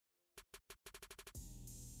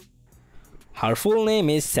Her full name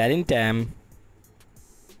is Celine Tam.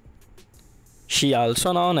 She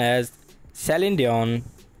also known as Celine Dion.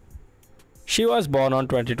 She was born on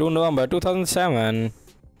 22 November 2007.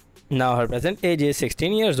 Now her present age is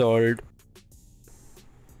 16 years old.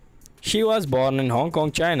 She was born in Hong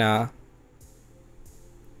Kong, China.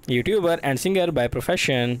 YouTuber and singer by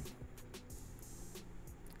profession.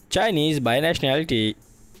 Chinese by nationality.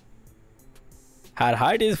 Her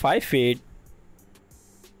height is 5 feet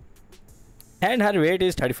and her weight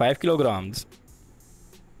is 35 kilograms.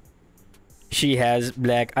 She has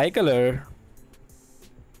black eye color.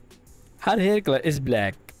 Her hair color is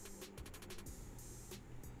black.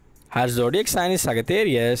 Her zodiac sign is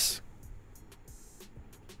Sagittarius.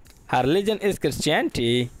 Her religion is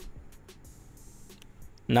Christianity.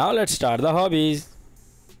 Now let's start the hobbies.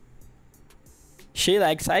 She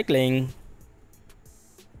likes cycling,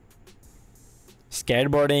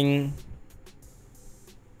 skateboarding,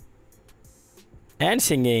 and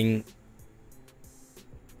singing.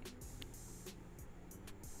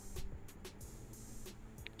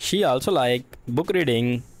 She also likes book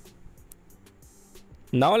reading.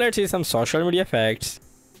 Now let's see some social media facts.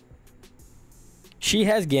 She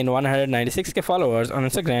has gained 196k followers on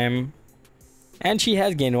Instagram and she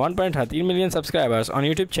has gained 1.13 million subscribers on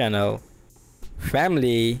YouTube channel.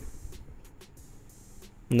 Family.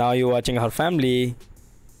 Now you're watching her family.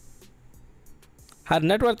 Her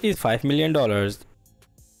net worth is $5 million.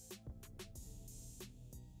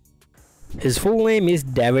 His full name is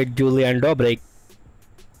David Julian Dobrik.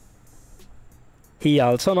 He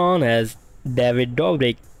also known as David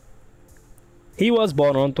Dobrik. He was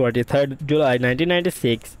born on 23rd July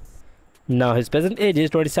 1996. Now his present age is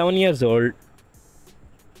 27 years old.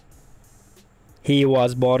 He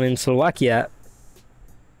was born in Slovakia.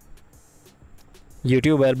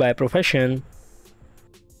 YouTuber by profession.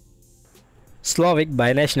 Slovak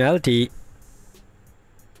by nationality.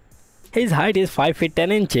 His height is 5 feet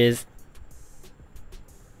 10 inches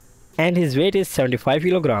and his weight is 75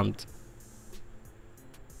 kilograms.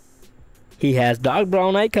 He has dark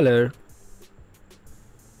brown eye color.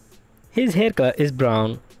 His hair color is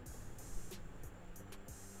brown.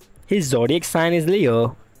 His zodiac sign is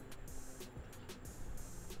Leo.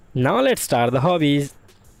 Now let's start the hobbies.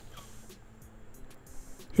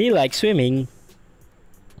 He likes swimming,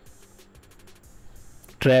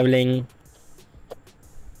 traveling.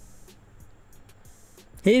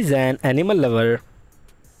 He is an animal lover.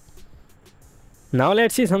 Now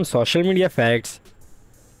let's see some social media facts.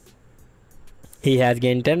 He has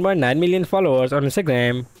gained 10.9 million followers on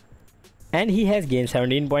Instagram and he has gained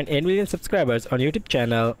 17.8 million subscribers on YouTube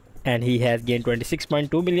channel and he has gained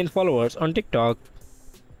 26.2 million followers on TikTok.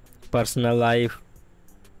 Personal life.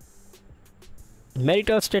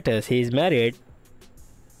 Marital status, he is married.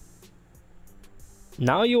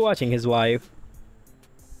 Now you're watching his wife.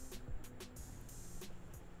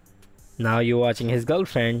 Now you're watching his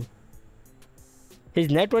girlfriend. His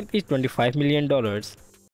net worth is $25 million.